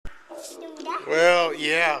doing that? Well,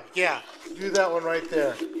 yeah. Do that one right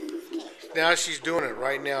there. Now she's doing it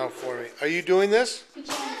right now for me. Are you doing this?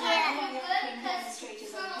 Yeah.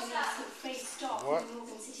 What?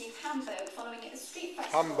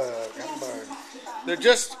 Humbug. They're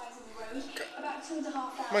just... I'm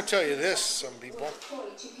going to tell you this, some people.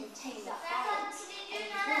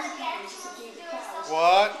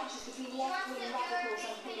 What?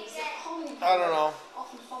 I don't know.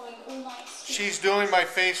 She's doing my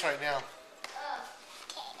face right now.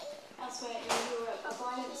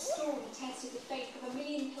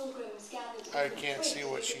 I can't see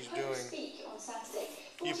what she's doing.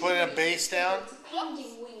 You putting a base down?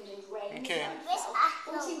 Okay.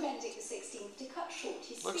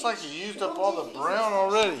 Looks like you used up all the brown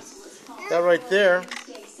already. That right there.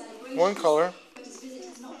 One color.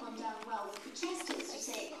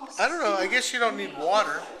 I don't know. I guess you don't need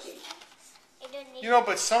water. You know,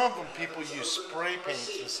 but some of them people use spray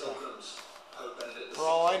paints and stuff. For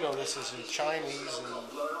all I know, this is in Chinese. And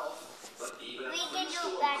We can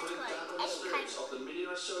do that one. oh,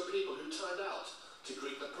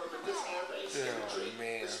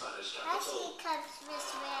 man. I see Christmas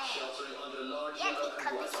red. Yeah,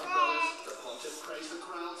 Christmas red.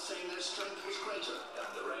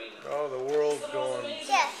 Oh, the world's going.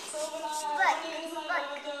 Yes. But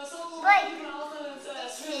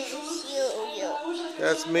this is you.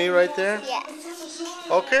 That's me right there? Yes.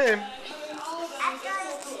 Okay. After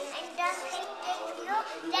I'm done painting you,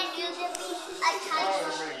 then you give me a tiger.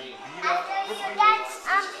 After you're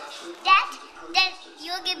done, then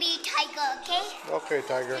you'll give me a tiger, okay? Okay,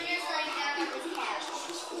 Tiger.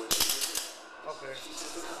 Okay.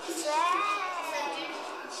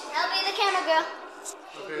 I'll be the camera girl.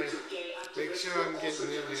 Okay. Make sure I'm getting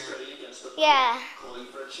in here. Yeah.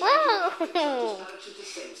 Wow.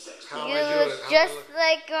 How You am I doing? look just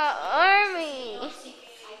like an army.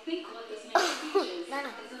 No.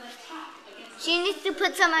 She needs to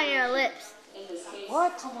put some on your lips.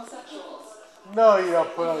 What? No, you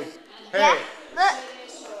don't put on. Hey. Yeah, look.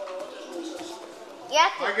 Yeah.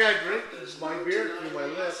 I got to drink my beer through my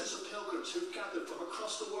lips.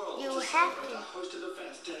 You have to.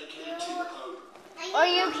 Or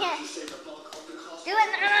you can't. Do it.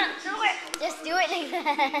 No, do it. Just do it like that.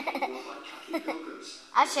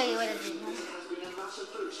 I'll show you what it is.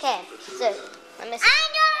 Okay, so let me see.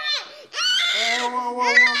 I'm doing it. Hey,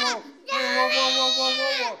 whoa.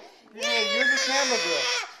 Hey, you're the camera girl.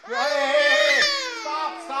 Hey.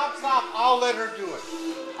 Stop. I'll let her do it.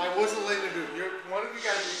 I wasn't letting her do it. One of you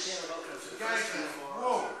guys is the camera girl. You guys,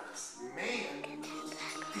 whoa, man.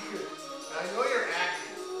 I know you're acting.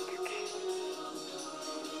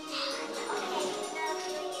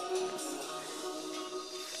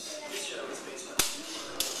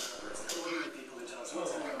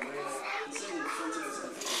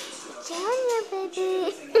 Junior,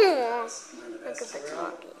 baby. Look at the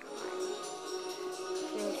dog.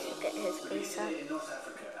 Look at his face up. In North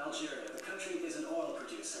Africa, Algeria, the country is an oil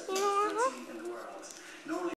producer, 13 in the world.